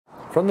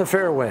From the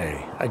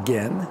fairway,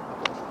 again,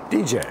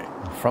 DJ.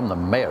 From the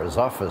mayor's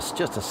office,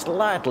 just a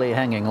slightly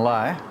hanging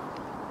lie.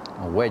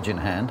 A wedge in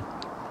hand.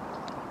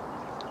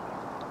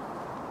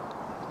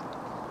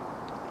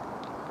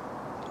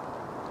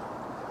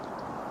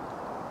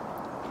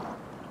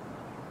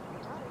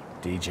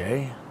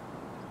 DJ.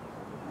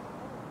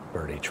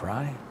 Birdie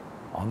try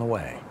on the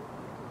way.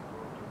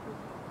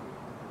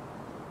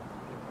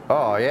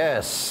 Oh,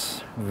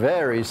 yes.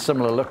 Very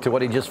similar look to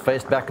what he just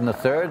faced back in the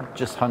third.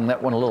 Just hung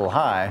that one a little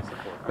high.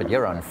 But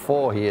you're on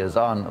 4. He is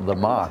on the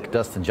mark.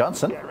 Dustin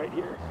Johnson.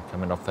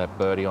 Coming off that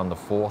birdie on the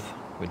 4th.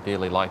 We'd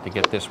dearly like to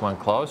get this one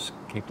close.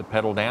 Keep the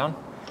pedal down.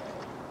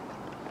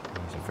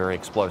 He's a very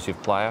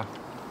explosive player.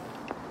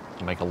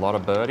 Can make a lot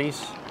of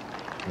birdies.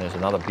 And there's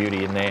another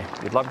beauty in there.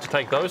 You'd love to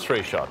take those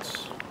 3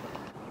 shots.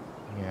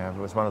 Yeah, it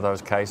was one of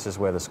those cases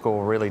where the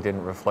score really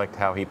didn't reflect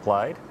how he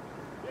played.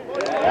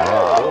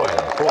 Oh,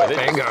 boy,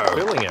 they're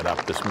filling it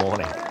up this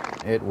morning.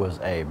 It was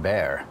a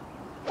bear.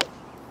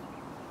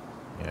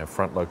 Yeah,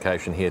 front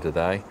location here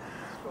today.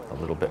 A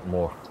little bit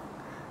more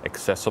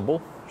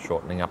accessible.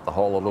 Shortening up the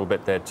hole a little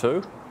bit there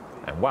too.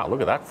 And wow, look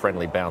at that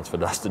friendly bounce for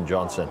Dustin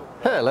Johnson.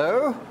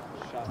 Hello.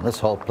 This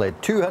hole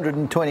played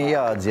 220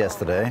 yards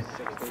yesterday.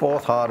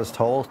 4th hardest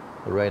hole.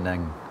 The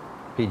reigning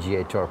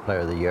PGA Tour Player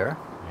of the Year.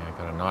 Yeah,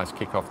 got a nice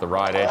kick off the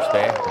right edge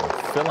there. And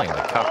filling the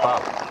cup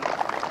up.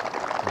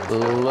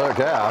 Look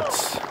out.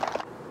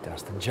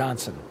 Dustin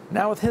Johnson,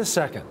 now with his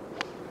second.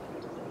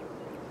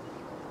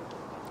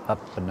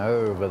 Up and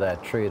over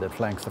that tree that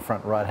flanks the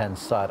front right-hand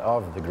side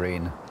of the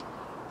green.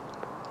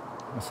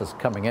 This is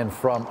coming in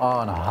from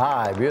on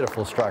high.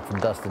 Beautiful strike from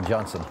Dustin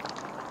Johnson.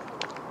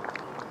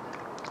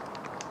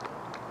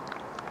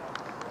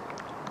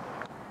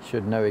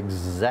 Should know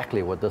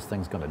exactly what this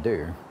thing's going to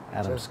do.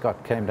 Adam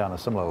Scott came down a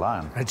similar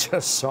line. I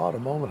just saw it a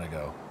moment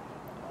ago.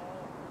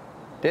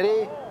 Did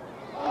he?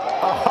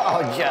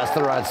 Oh, just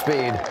the right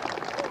speed.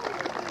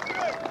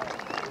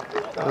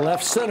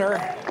 Left center.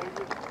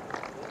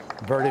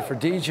 Birdie for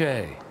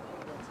DJ.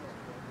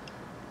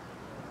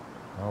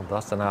 Well,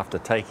 Dustin, after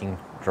taking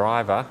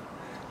driver,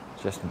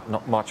 just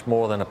not much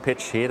more than a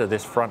pitch here to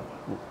this front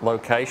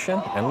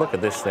location. And look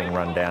at this thing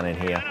run down in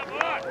here.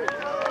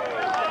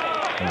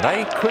 And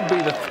they could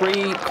be the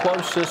 3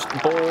 closest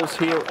balls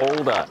here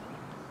all day.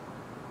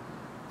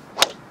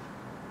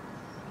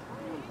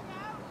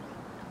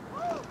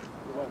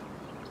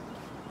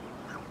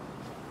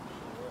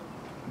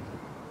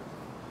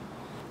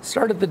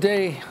 Started the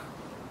day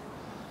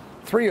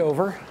 3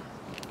 over.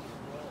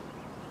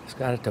 He's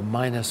got it to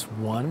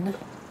 -1.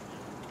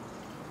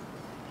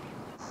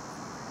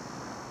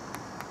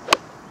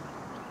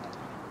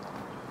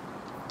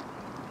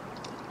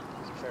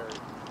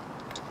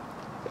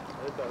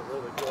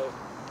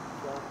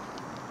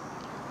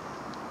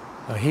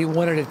 He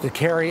wanted it to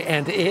carry,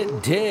 and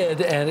it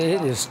did, and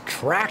it is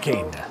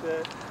tracking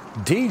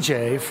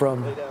DJ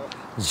from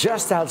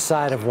just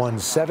outside of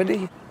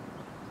 170.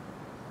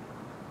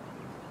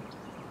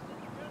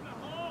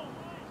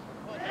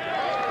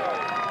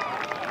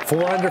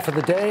 Four under for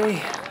the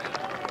day,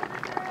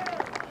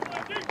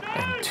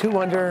 and 2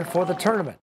 under for the tournament.